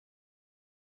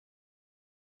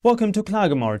Welcome to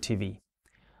Klagemauer TV.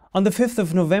 On the 5th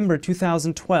of November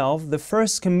 2012, the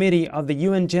First Committee of the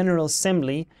UN General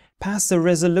Assembly passed a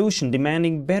resolution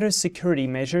demanding better security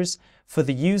measures for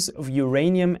the use of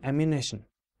uranium ammunition.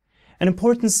 An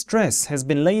important stress has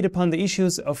been laid upon the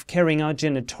issues of carrying out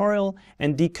janitorial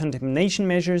and decontamination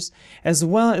measures, as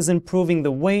well as improving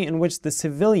the way in which the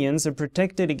civilians are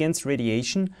protected against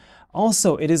radiation.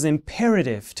 Also, it is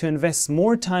imperative to invest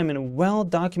more time in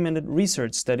well-documented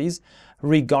research studies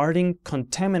regarding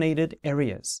contaminated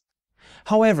areas.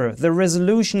 However, the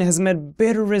resolution has met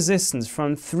bitter resistance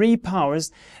from three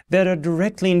powers that are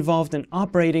directly involved in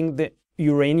operating the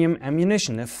uranium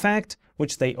ammunition, a fact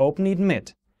which they openly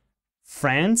admit: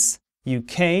 France,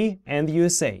 UK, and the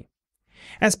USA.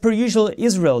 As per usual,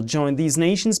 Israel joined these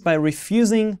nations by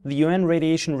refusing the UN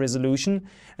radiation resolution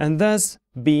and thus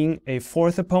being a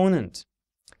fourth opponent.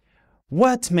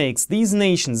 What makes these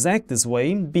nations act this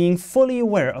way, being fully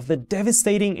aware of the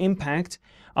devastating impact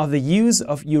of the use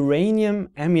of uranium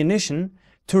ammunition,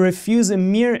 to refuse a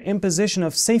mere imposition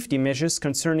of safety measures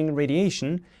concerning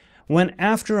radiation, when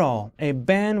after all a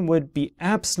ban would be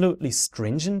absolutely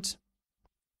stringent?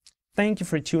 Thank you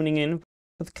for tuning in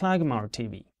with Klagemauer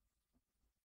TV.